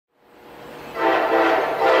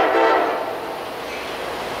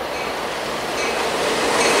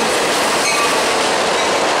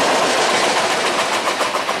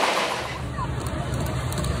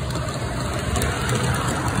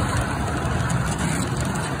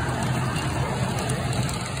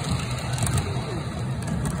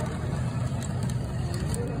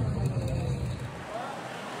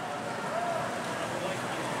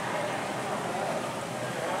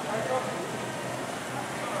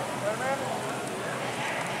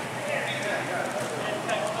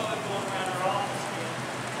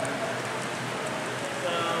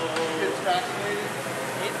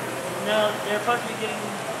They're supposed to be getting,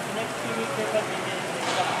 the next few weeks, they're supposed to be getting this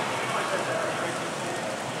stuff.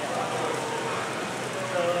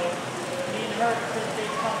 So, me and her, since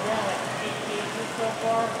they've come down like 8 cases so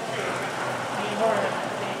far, me and her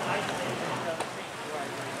have been isolated on the street.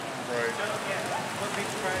 Right. So, yeah, wouldn't be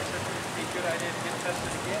surprised if it would be a good idea to get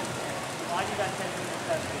tested again. Well, I just got tested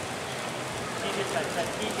and tested. He gets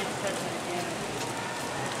tested again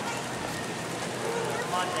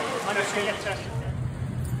Monday. Monday she gets tested.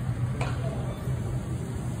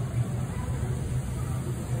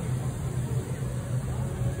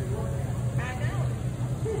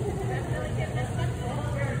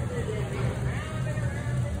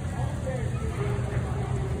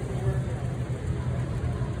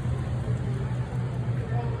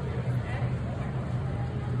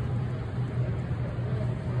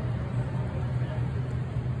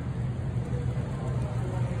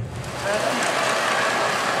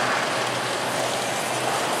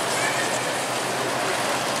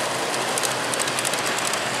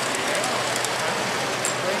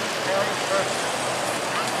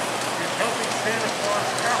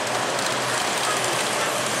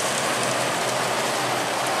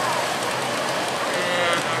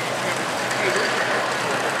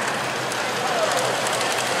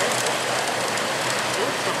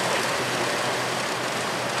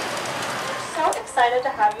 Excited to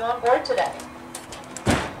have you on board today.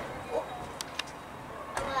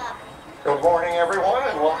 Good morning, everyone,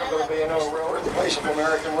 and welcome to the B&O Railroad, the place of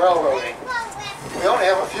American railroading. We only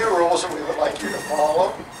have a few rules that we would like you to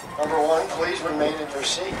follow. Number one, please remain in your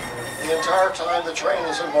seat the entire time the train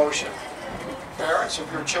is in motion. Parents,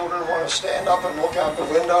 if your children want to stand up and look out the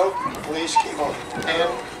window, please keep them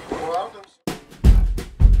and go out and